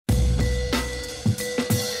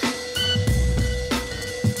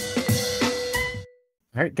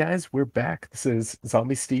All right, guys, we're back. This is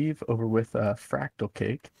Zombie Steve over with Fractal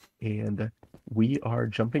Cake, and we are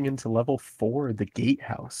jumping into level 4, the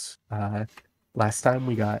Gatehouse. Last time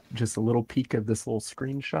we got just a little peek of this little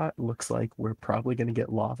screenshot. Looks like we're probably going to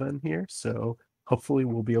get lava in here, so hopefully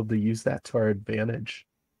we'll be able to use that to our advantage.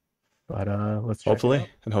 But let's check it Hopefully, out.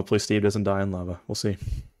 and hopefully Steve doesn't die in lava. We'll see.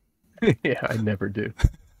 Yeah, I never do.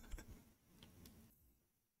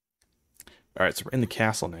 All right, so we're in the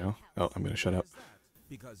castle now. Oh, I'm gonna shut up.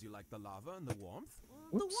 Because you like the lava and the warmth?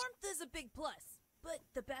 The warmth is a big plus, but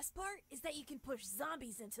the best part is that you can push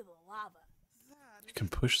zombies into the lava. You can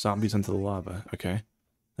push zombies into the lava. Okay,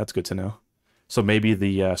 that's good to know. So maybe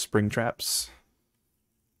the spring traps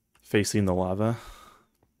facing the lava,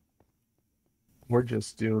 We're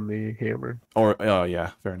just doing the hammer. or oh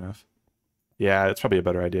yeah, fair enough. Yeah, it's probably a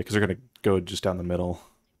better idea because they're gonna go just down the middle.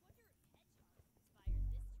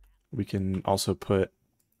 We can also put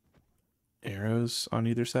arrows on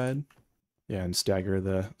either side. Yeah, and stagger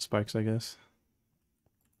the spikes, I guess.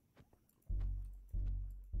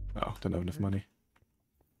 Oh, don't have enough money.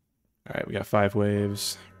 Alright, we got 5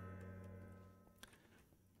 waves.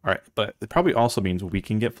 Alright, but it probably also means we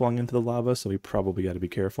can get flung into the lava, so we probably got to be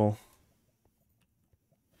careful.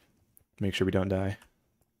 Make sure we don't die.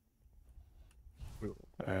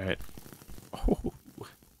 Alright. Oh,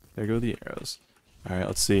 there go the arrows. Alright,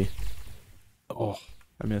 let's see. Oh,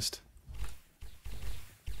 I missed.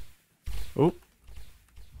 Oh.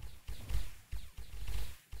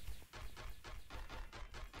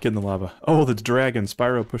 Get in the lava. Oh, the dragon.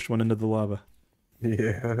 Spyro pushed one into the lava.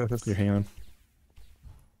 Yes. You're hanging.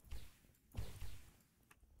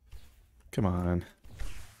 Come on.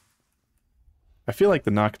 I feel like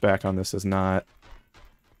the knockback on this is not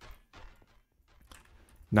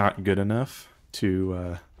good enough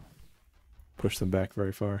to push them back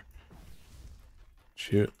very far.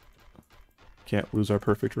 Shoot. Can't lose our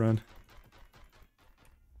perfect run.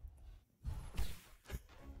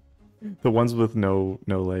 The ones with no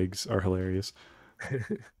legs are hilarious.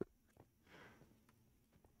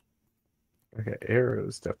 Okay,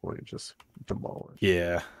 arrows definitely just demolish.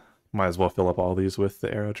 Yeah. Might as well fill up all these with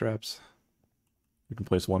the arrow traps. We can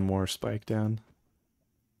place one more spike down.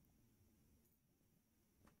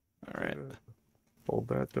 Alright. Hold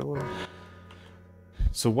that door.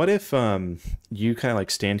 So what if you kind of like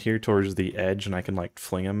stand here towards the edge and I can like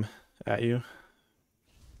fling them at you?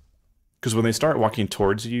 Because when they start walking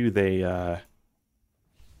towards you, they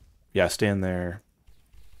yeah, stand there.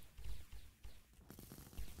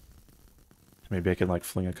 Maybe I can like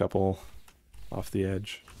fling a couple off the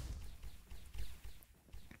edge.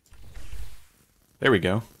 There we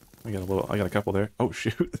go. I got a couple there. Oh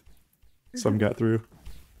shoot. Some got through.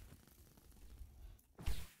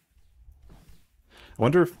 I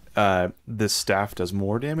wonder if this staff does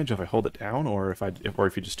more damage if I hold it down, or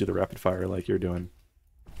if you just do the rapid fire like you're doing.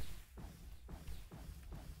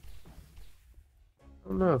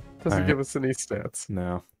 Oh no, doesn't Alright. give us any stats.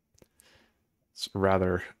 No. It's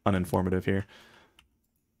rather uninformative here.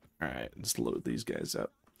 Alright, let's load these guys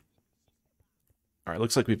up. Alright,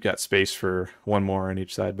 looks like we've got space for one more on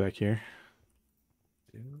each side back here.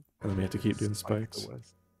 Yeah. And then we have to keep doing Spike the spikes.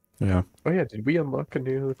 west. Yeah. Oh yeah, did we unlock a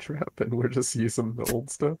new trap and we're just using the old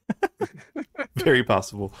stuff? Very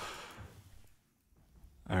possible.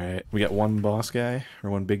 Alright, we got one boss guy, or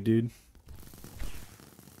one big dude.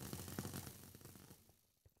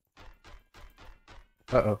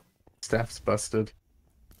 Uh-oh. Staff's busted.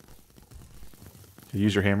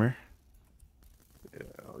 Use your hammer. Yeah,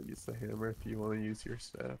 I'll use the hammer if you want to use your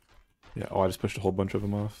staff. Yeah, oh, I just pushed a whole bunch of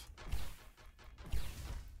them off.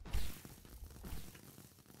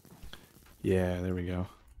 Yeah, there we go.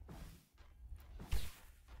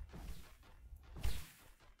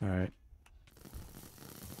 Alright.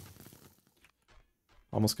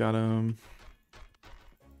 Almost got him.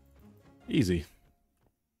 Easy.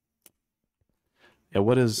 Yeah,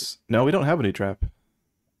 what is... No, we don't have any trap.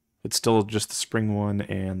 It's still just the spring one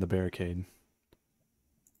and the barricade.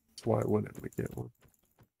 That's why wouldn't we get one?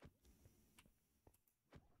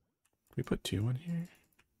 We put 2 in here?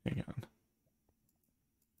 Hang on.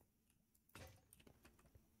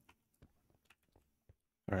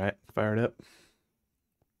 Alright, fire it up.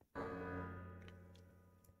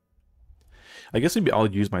 I guess maybe I'll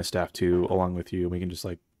use my staff too, along with you. We can just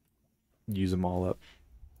like use them all up.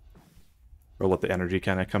 Or let the energy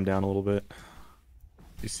kind of come down a little bit.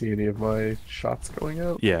 Do you see any of my shots going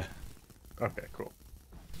out? Yeah. Okay, cool.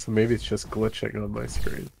 So maybe it's just glitching on my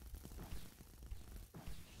screen.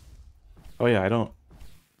 Oh yeah, I don't...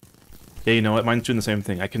 Yeah, you know what? Mine's doing the same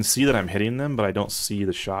thing. I can see that I'm hitting them, but I don't see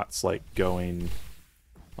the shots like going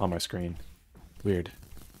on my screen. Weird.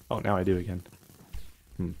 Oh, now I do again.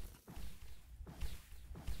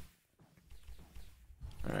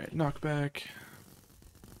 Alright, knockback.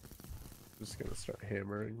 Just gonna start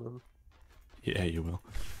hammering them. Yeah, you will.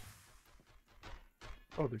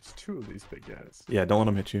 Oh, there's 2 of these big guys. Yeah, don't let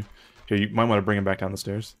him hit you. Here, you might want to bring him back down the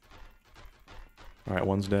stairs. Alright,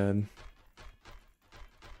 one's dead.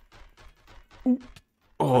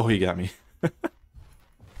 Oh, he got me.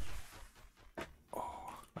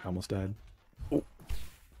 Oh, I almost died. Oh.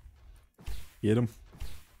 Get him.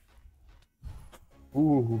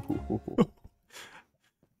 Ooh.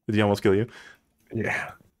 Did he almost kill you?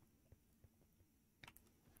 Yeah.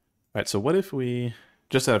 Alright, so what if we,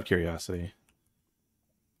 just out of curiosity,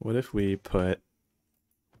 what if we put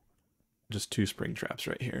just 2 spring traps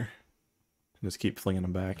right here? And just keep flinging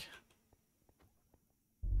them back.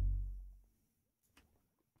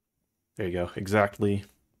 There you go. Exactly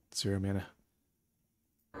 0 mana.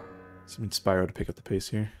 Some Spyro to pick up the pace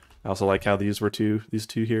here. I also like how these 2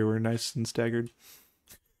 here were nice and staggered.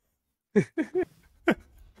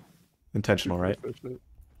 Intentional, right?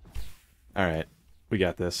 Alright. We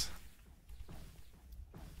got this.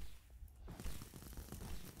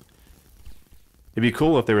 It'd be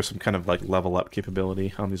cool if there was some kind of like level up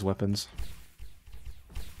capability on these weapons.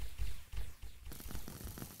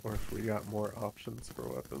 Or if we got more options for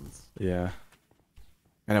weapons. Yeah.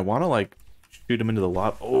 And I want to like shoot them into the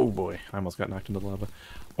lava. Oh boy, I almost got knocked into the lava.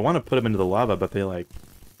 I want to put them into the lava, but they like,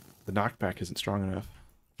 the knockback isn't strong enough.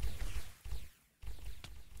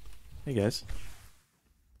 Hey guys.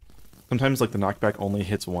 Sometimes like the knockback only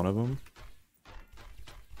hits one of them.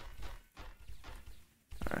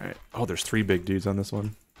 Alright. Oh, there's 3 big dudes on this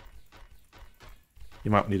one. You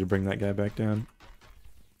might need to bring that guy back down.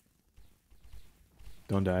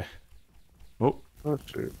 Don't die. Oh. Oh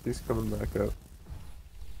shoot, he's coming back up.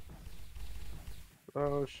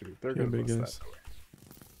 Oh shoot, they're Okay, gonna big miss guys.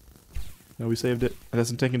 that. No, we saved it. It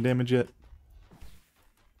hasn't taken damage yet.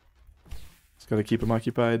 Just gotta keep him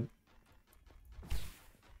occupied.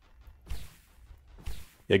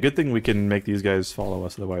 Yeah, good thing we can make these guys follow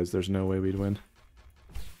us, otherwise there's no way we'd win.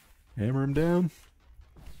 Hammer him down.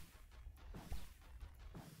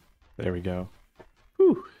 There we go.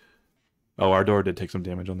 Whew. Oh, our door did take some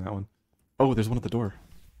damage on that one. Oh, there's one at the door.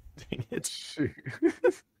 Dang it. Shoot.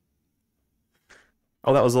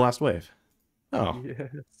 Oh, that was the last wave. Oh, Yes.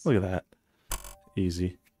 look at that.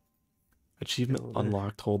 Easy. Achievement Killed it.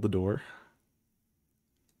 unlocked, hold the door.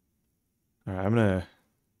 Alright, I'm gonna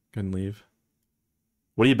go and leave.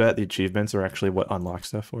 What do you bet the achievements are actually what unlock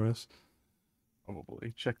stuff for us?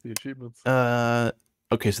 Probably. Check the achievements.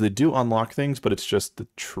 Okay, so they do unlock things, but it's just the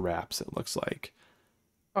traps, it looks like.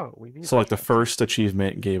 Oh, we need So like the traps. first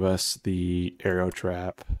achievement gave us the arrow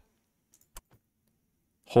trap.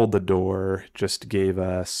 Hold the door just gave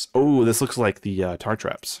us... Oh, this looks like the tar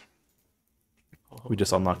traps. We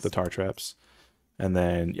just unlocked the tar traps. And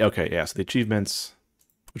then, okay, yeah, so the achievements,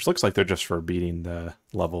 which looks like they're just for beating the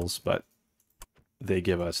levels, but they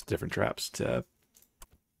give us different traps to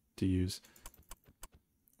use.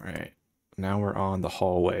 All right, now we're on the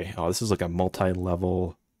hallway. Oh, this is like a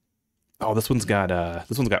multi-level... Oh, this one's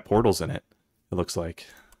got portals in it. It looks like.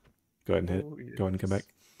 Go ahead and hit. Oh, Go ahead and come yes.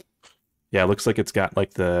 back. Yeah, it looks like it's got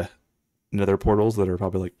like the nether portals that are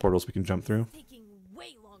probably like portals we can jump through. Taking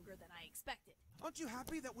way longer than I expected. Aren't you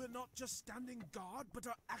happy that we're not just standing guard, but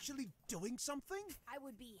are actually doing something? I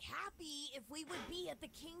would be happy if we would be at the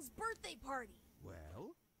king's birthday party.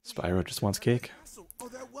 Well, Spyro just wants cake. castle, or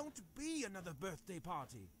there won't be another birthday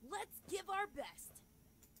party. Let's give our best.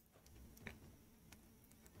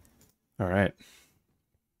 All right,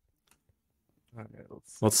 Alright,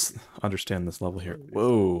 let's understand this level here.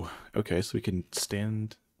 Whoa. Okay, so we can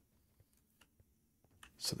stand.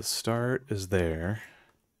 So the start is there.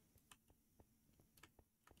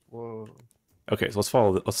 Whoa. Okay, so let's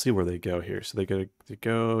follow. Let's see where they go here. So they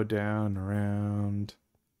go down, around,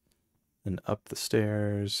 and up the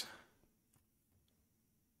stairs.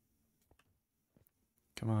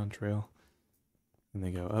 Come on, trail. And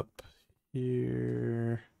they go up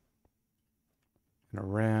here and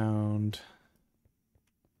around.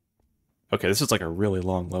 Okay, this is like a really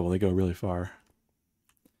long level. They go really far.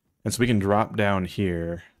 And so we can drop down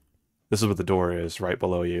here. This is what the door is, right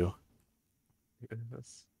below you.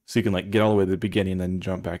 Yes. So you can like get all the way to the beginning and then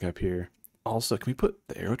jump back up here. Also, can we put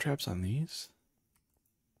the arrow traps on these?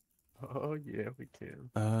 Oh yeah, we can.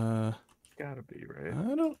 Gotta be, right?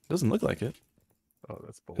 I don't. Doesn't look like it. Oh,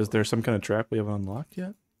 that's bold. Is there some kind of trap we haven't unlocked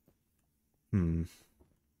yet? Hmm.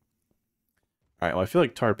 All right. Well, I feel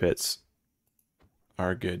like tar pits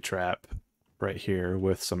are a good trap right here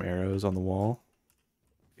with some arrows on the wall.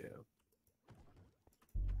 Yeah.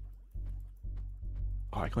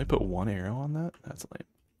 Oh, I can only put one arrow on that? That's lame.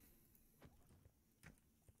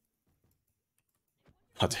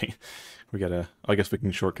 Oh, dang. We gotta... I guess we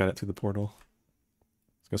can shortcut it through the portal. I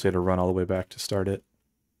was gonna say to run all the way back to start it.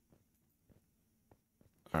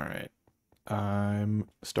 Alright. I'm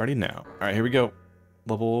starting now. Alright, here we go.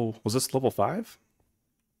 Level... Was this level 5?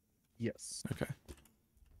 Yes. Okay.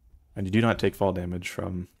 And you do not take fall damage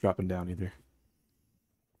from dropping down either.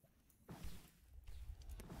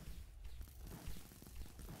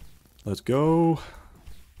 Let's go.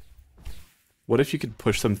 What if you could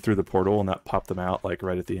push them through the portal and not pop them out, like,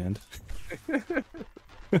 right at the end?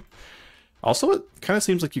 Also, it kind of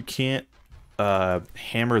seems like you can't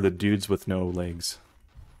hammer the dudes with no legs.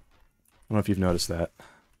 I don't know if you've noticed that.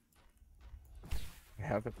 I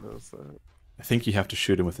haven't noticed that. I think you have to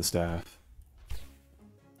shoot him with the staff.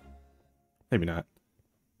 Maybe not.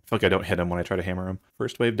 I feel like I don't hit him when I try to hammer him.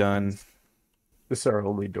 First wave done. This is our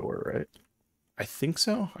only door, right? I think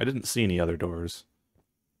so. I didn't see any other doors.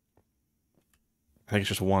 I think it's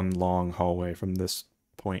just one long hallway from this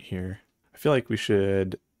point here. I feel like we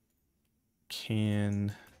should...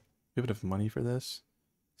 Can... We have enough money for this?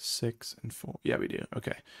 6 and 4. Yeah, we do.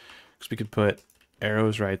 Okay. Because we could put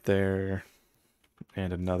arrows right there.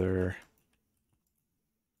 And another...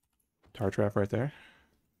 tar trap right there.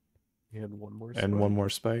 And one more. And one more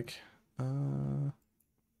spike. Yeah,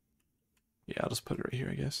 I'll just put it right here,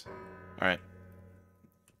 I guess. Alright.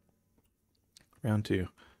 Round 2.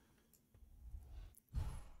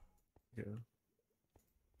 Yeah.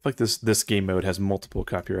 I feel like this game mode has multiple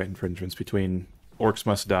copyright infringements between Orcs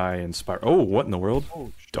Must Die and Spyro. Oh, what in the world?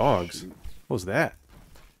 Oh, Dogs. shoot. What was that?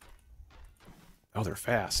 Oh, they're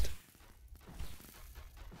fast.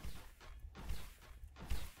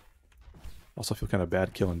 Also feel kind of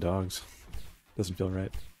bad killing dogs. Doesn't feel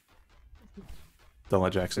right. Don't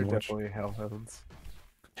let Jackson They're watch. definitely hellhounds.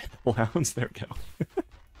 Well, hounds, there we go.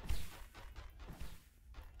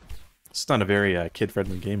 It's not a very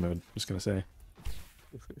kid-friendly game mode, just gonna say.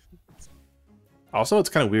 Also, it's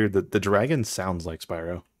kind of weird that the dragon sounds like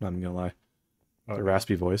Spyro, not even gonna lie. The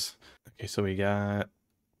raspy voice. Okay, so we got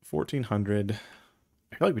 1400.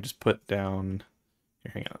 I feel like we just put down...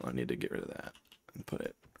 Here, hang on, I need to get rid of that and put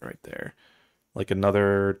it right there. Like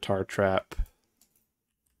another tar trap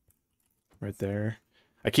right there.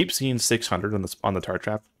 I keep seeing 600 on the tar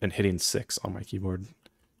trap and hitting 6 on my keyboard,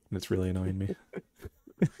 and it's really annoying me.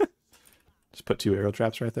 Just put 2 arrow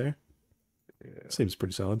traps right there. Yeah. Seems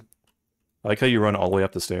pretty solid. I like how you run all the way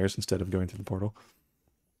up the stairs instead of going through the portal.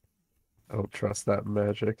 I don't trust that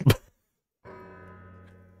magic.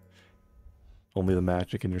 Only the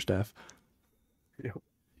magic in your staff. Yep.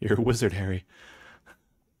 You're a wizard, Harry.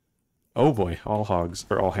 Oh boy, all hogs.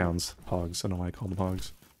 Or all hounds. Hogs. I don't know why I called them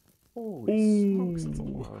hogs. Holy smokes, it's a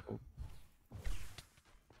lot of them.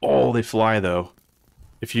 Oh, they fly though.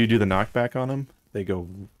 If you do the knockback on them, they go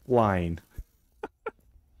flying.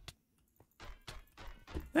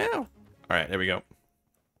 Ow. Alright, there we go.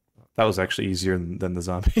 That was actually easier than the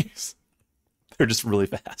zombies. They're just really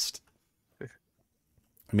fast. I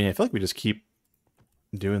mean, I feel like we just keep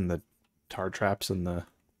doing the tar traps and the...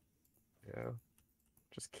 Yeah.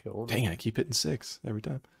 Just kill them. Dang it, I keep hitting 6 every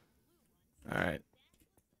time. Alright.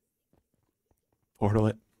 Portal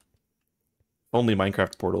it. Only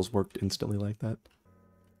Minecraft portals worked instantly like that.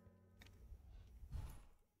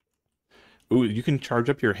 Ooh, you can charge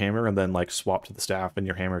up your hammer and then, like, swap to the staff and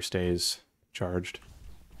your hammer stays charged.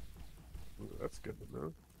 Ooh, that's good to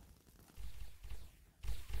know.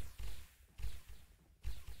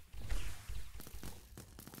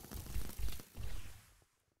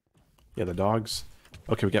 Yeah, the dogs.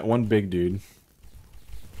 Okay, we got one big dude.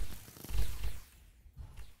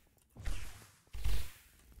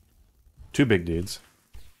 Two big dudes.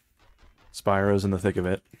 Spyro's in the thick of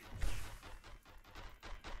it.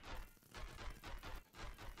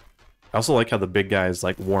 I also like how the big guys,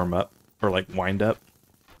 like, warm up, or, like, wind up,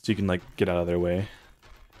 so you can, like, get out of their way.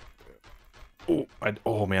 Oh,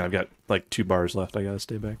 oh man, I've got, like, 2 bars left. I gotta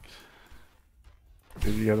stay back.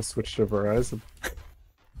 Dude, you gotta switch to Verizon.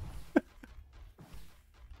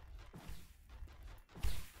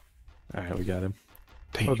 Alright, we got him.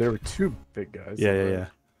 Dang. Oh, there were 2 big guys. Yeah, yeah, yeah.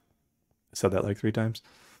 I said that like 3 times.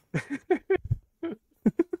 I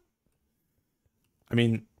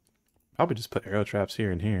mean, probably just put arrow traps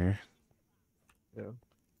here and here. Yeah.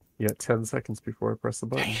 You got 10 seconds before I press the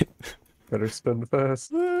button. Dang it. Better spin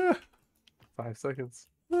fast. Ah, 5 seconds.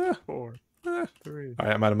 ah, 4, ah. 3.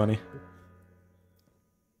 Alright, I'm out of money.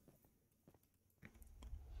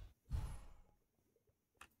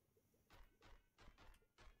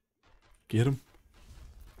 Get him.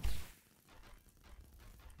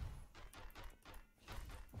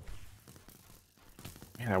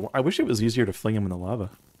 Man, I wish it was easier to fling him in the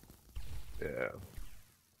lava. Yeah.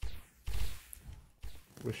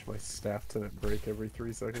 Wish my staff didn't break every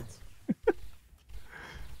 3 seconds.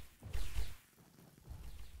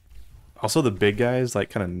 Also, the big guys like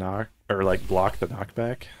kind of knock or like block the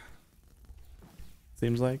knockback.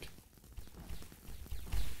 Seems like.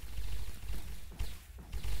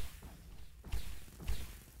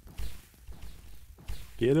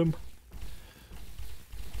 Get him.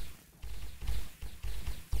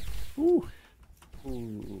 Ooh.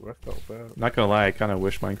 Ooh, I felt that. Not gonna lie, I kind of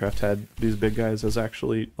wish Minecraft had these big guys as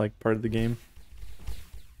actually like part of the game.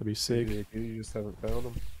 That'd be sick. Maybe you just haven't found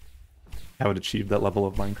them. Haven't achieved that level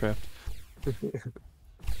of Minecraft.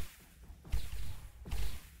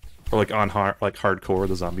 Or like on hardcore,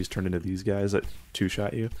 the zombies turn into these guys that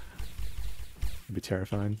two-shot you. It'd be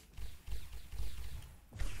terrifying.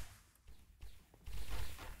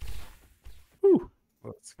 Whew.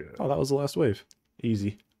 That's good. Oh, that was the last wave.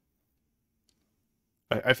 Easy.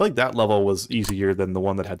 I feel like that level was easier than the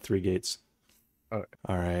one that had 3 gates. Okay.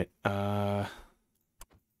 Alright. Not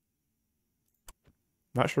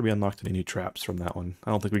sure we unlocked any new traps from that one.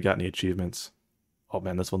 I don't think we got any achievements. Oh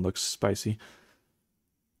man, this one looks spicy.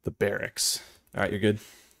 The barracks. Alright, you're good.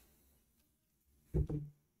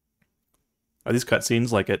 Are these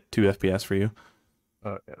cutscenes like at 2 FPS for you?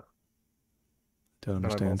 Oh, yeah. Don't And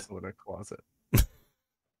I'm understand. also in a closet. These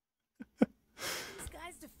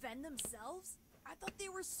guys defend themselves? I thought they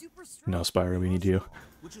were super strong. No, Spyro, we need you.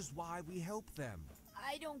 Which is why we help them.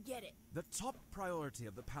 I don't get it. The top priority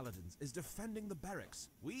of the Paladins is defending the barracks.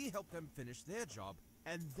 We help them finish their job,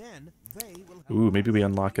 and then they will help Ooh, maybe us. we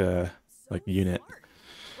unlock a So like unit. smart.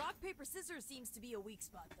 Rock, paper, scissors seems to be a weak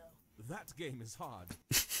spot, though. That game is hard.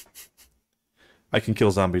 I can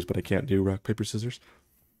kill zombies, but I can't do rock, paper, scissors.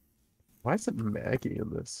 Why is it Maggie in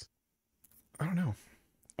this? I don't know.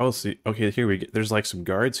 Oh, see. Okay, here we get. There's like some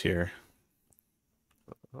guards here.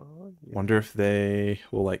 Oh, yeah. Wonder if they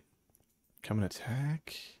will like come and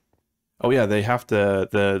attack. Oh yeah, they have to.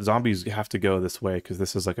 The zombies have to go this way because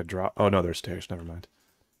this is like a drop. Oh no, there's stairs. Never mind.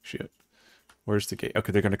 Shit. Where's the gate?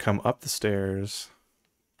 Okay, they're gonna come up the stairs.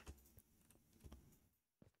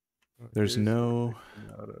 There's Here's no. where they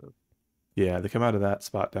come out of. Yeah, they come out of that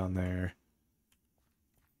spot down there.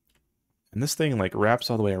 And this thing like wraps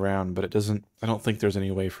all the way around, but it doesn't. I don't think there's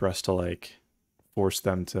any way for us to like force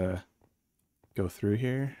them to go through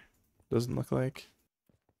here. Doesn't look like.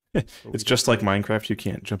 But It's we just don't like Minecraft, you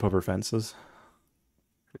can't jump over fences.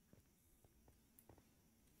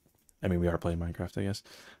 I mean, we are playing Minecraft, I guess.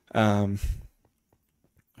 Alright,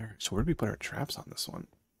 so where do we put our traps on this one?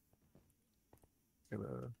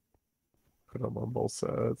 gonna put them on both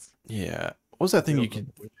sides. Yeah. What was that thing I you don't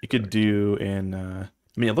know could which you could direction. do in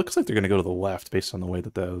I mean, it looks like they're gonna go to the left based on the way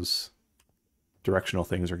that those directional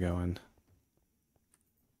things are going.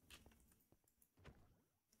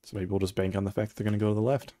 So maybe we'll just bank on the fact that they're gonna go to the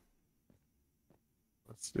left.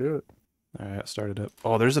 Let's do it. Alright, start it up.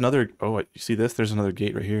 Oh, there's another. Oh, you see this? There's another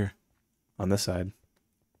gate right here on this side.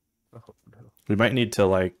 Oh, no. We might need to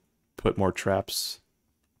like put more traps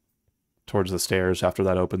towards the stairs after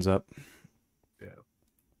that opens up. Yeah.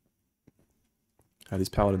 These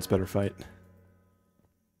paladins better fight.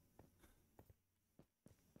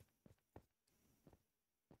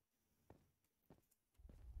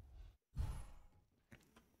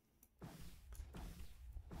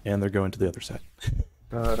 And they're going to the other side.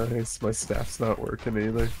 Nice. My staff's not working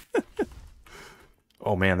either.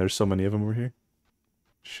 Oh man, there's so many of them over here.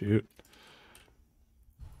 Shoot.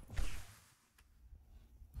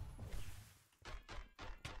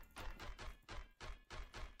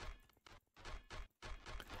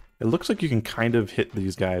 It looks like you can kind of hit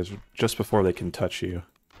these guys just before they can touch you.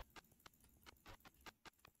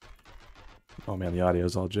 Oh man, the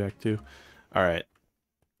audio's all jacked too. Alright.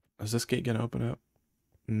 Is this gate gonna open up?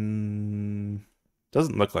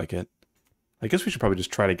 Doesn't look like it. I guess we should probably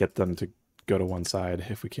just try to get them to go to one side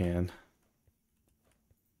if we can.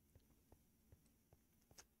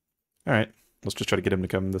 Alright, let's just try to get him to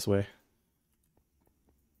come this way.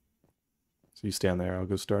 So you stand there, I'll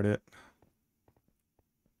go start it.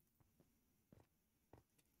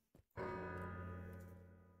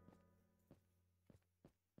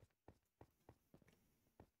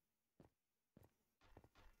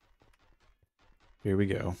 Here we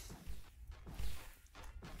go.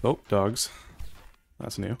 Oh, dogs.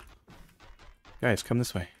 That's new. Guys, come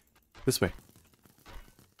this way. This way.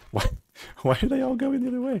 Why? Why are they all going the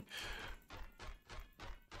other way?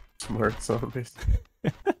 Smart zombies.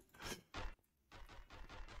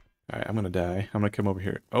 Alright, I'm gonna die. I'm gonna come over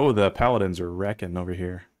here. Oh, the paladins are wrecking over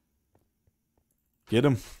here. Get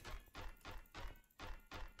them.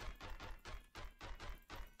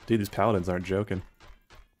 Dude, these paladins aren't joking.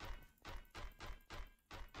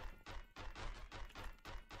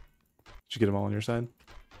 get them all on your side?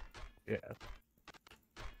 Yeah.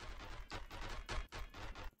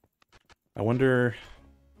 I wonder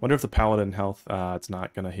if the paladin health, it's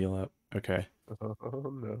not gonna heal up. Okay. Oh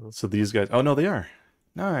no. So these guys, oh no, they are.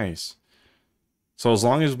 Nice. So as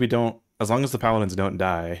long as the paladins don't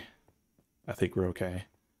die, I think we're okay.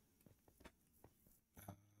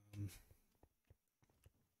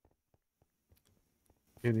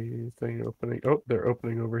 Anything opening? Oh, they're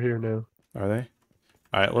opening over here now. Are they?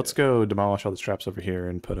 All right, let's go demolish all the traps over here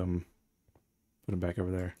and put them back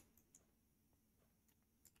over there.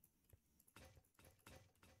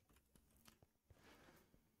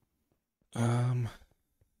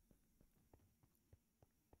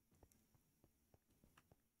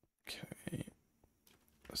 Okay.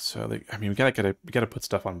 So I mean, we gotta put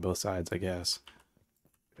stuff on both sides, I guess.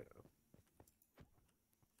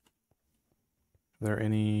 Are there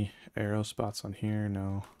any arrow spots on here?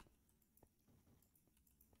 No.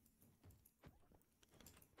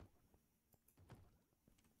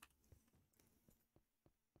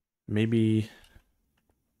 Maybe.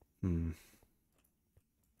 So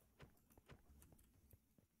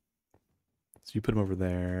you put them over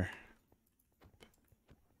there.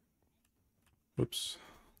 Whoops.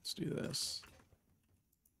 Let's do this.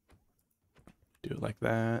 Do it like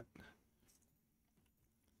that.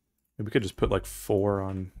 Maybe we could just put like 4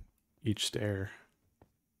 on each stair.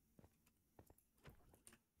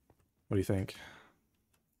 What do you think?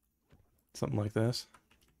 Something like this?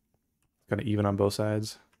 Kind of even on both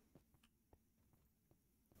sides.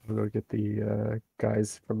 I'm gonna get the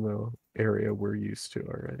guys from the area we're used to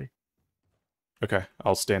already. Okay,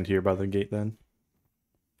 I'll stand here by the gate then.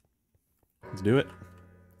 Let's do it.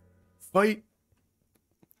 Fight!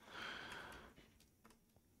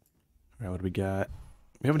 Alright, what do we got?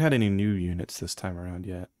 We haven't had any new units this time around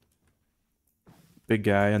yet. Big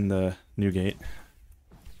guy in the new gate.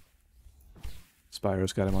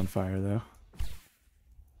 Spyro's got him on fire though.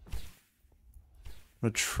 I'm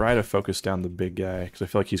gonna try to focus down the big guy because I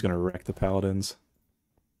feel like he's gonna wreck the paladins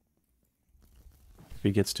if he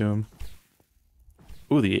gets to him.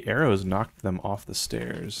 Ooh, the arrows knocked them off the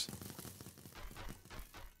stairs.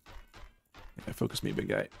 Yeah, focus me, big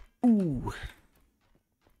guy. Ooh.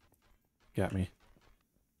 Got me.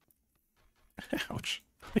 Ouch.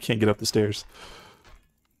 I can't get up the stairs.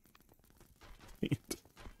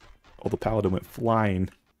 Oh, the paladin went flying.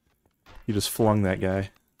 He just flung that guy.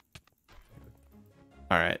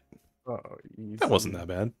 Alright. Oh, that wasn't that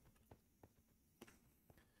bad.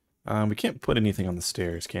 We can't put anything on the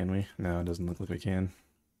stairs, can we? No, it doesn't look like we can.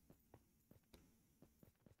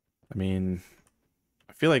 I mean,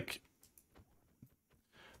 I feel like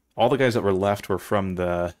all the guys that were left were from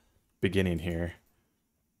the beginning here.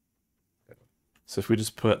 So if we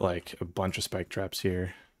just put like a bunch of spike traps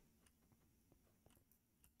here,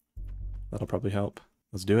 that'll probably help.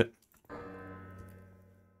 Let's do it.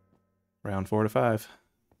 Round 4 to 5.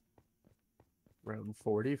 Round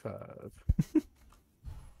 45.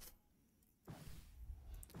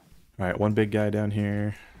 Alright, one big guy down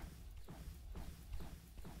here.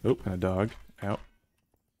 Oh, and a dog. Out.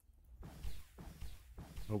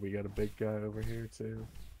 Oh, we got a big guy over here too.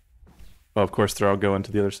 Oh, of course, they're all going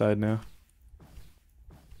to the other side now.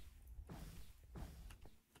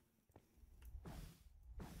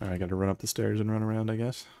 Alright, I gotta run up the stairs and run around, I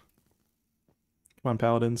guess. Come on,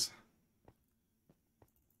 paladins.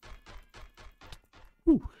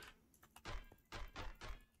 Whew.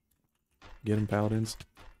 Get him, paladins.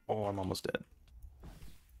 Oh, I'm almost dead.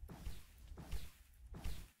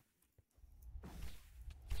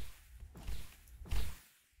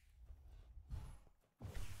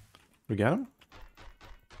 We got him?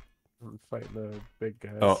 I'm fighting the big guy.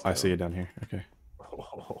 Oh, I see you down here. Okay.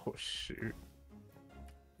 Oh, shoot.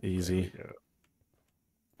 Easy.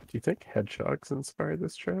 Do you think hedgehogs inspired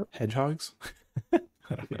this trap? Hedgehogs? I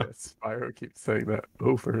don't know. Yeah, Spyro keeps saying that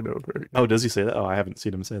over and over again. Oh, does he say that? Oh, I haven't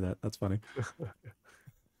seen him say that. That's funny.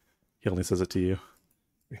 He only says it to you.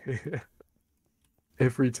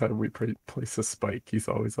 Every time we place a spike, he's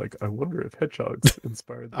always like, I wonder if hedgehogs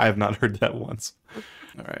inspired I have not heard that once.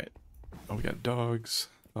 Alright. Oh, we got dogs.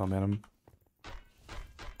 Oh, man, I'm...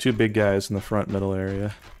 2 big guys in the front middle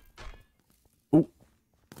area. Ooh.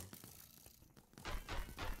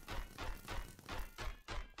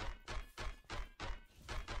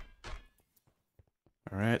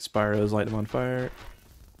 Alright, Spyro's lighting him on fire.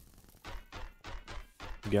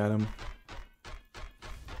 Got him.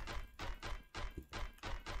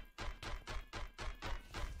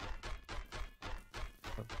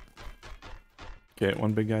 Okay,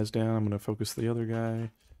 one big guy's down. I'm gonna focus the other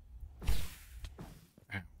guy.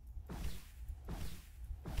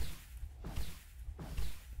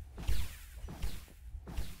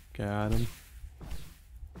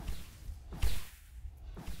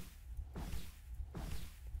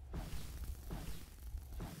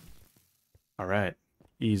 All right.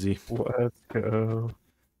 Easy. Let's go.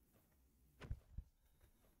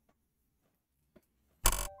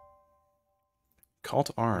 Call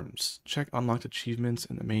to arms. Check unlocked achievements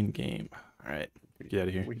in the main game. All right. Get out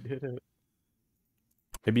of here. We did it.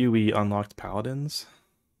 Maybe we unlocked paladins?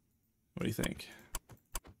 What do you think?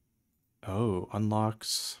 Oh,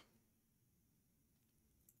 unlocks...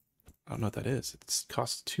 I don't know what that is. It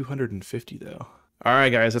costs 250 though. All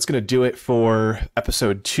right, guys, that's going to do it for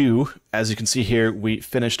episode 2. As you can see here, we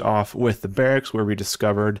finished off with the barracks where we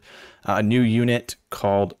discovered a new unit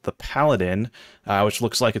called the Paladin, which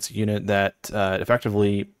looks like it's a unit that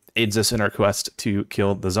effectively aids us in our quest to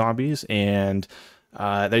kill the zombies, and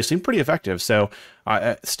they seem pretty effective. So,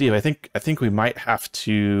 Steve, I think we might have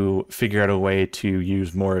to figure out a way to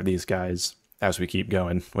use more of these guys as we keep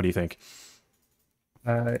going. What do you think?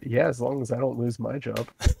 Yeah, as long as I don't lose my job.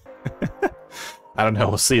 I don't know.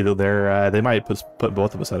 We'll see. They might put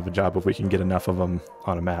both of us out of a job if we can get enough of them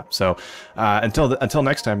on a map. So until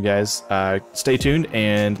next time, guys, stay tuned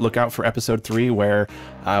and look out for episode 3, where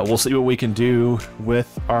we'll see what we can do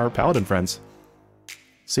with our paladin friends.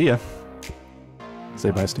 See ya.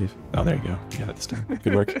 Say bye, Steve. Oh, there you go. You got it this time.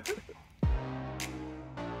 Good work.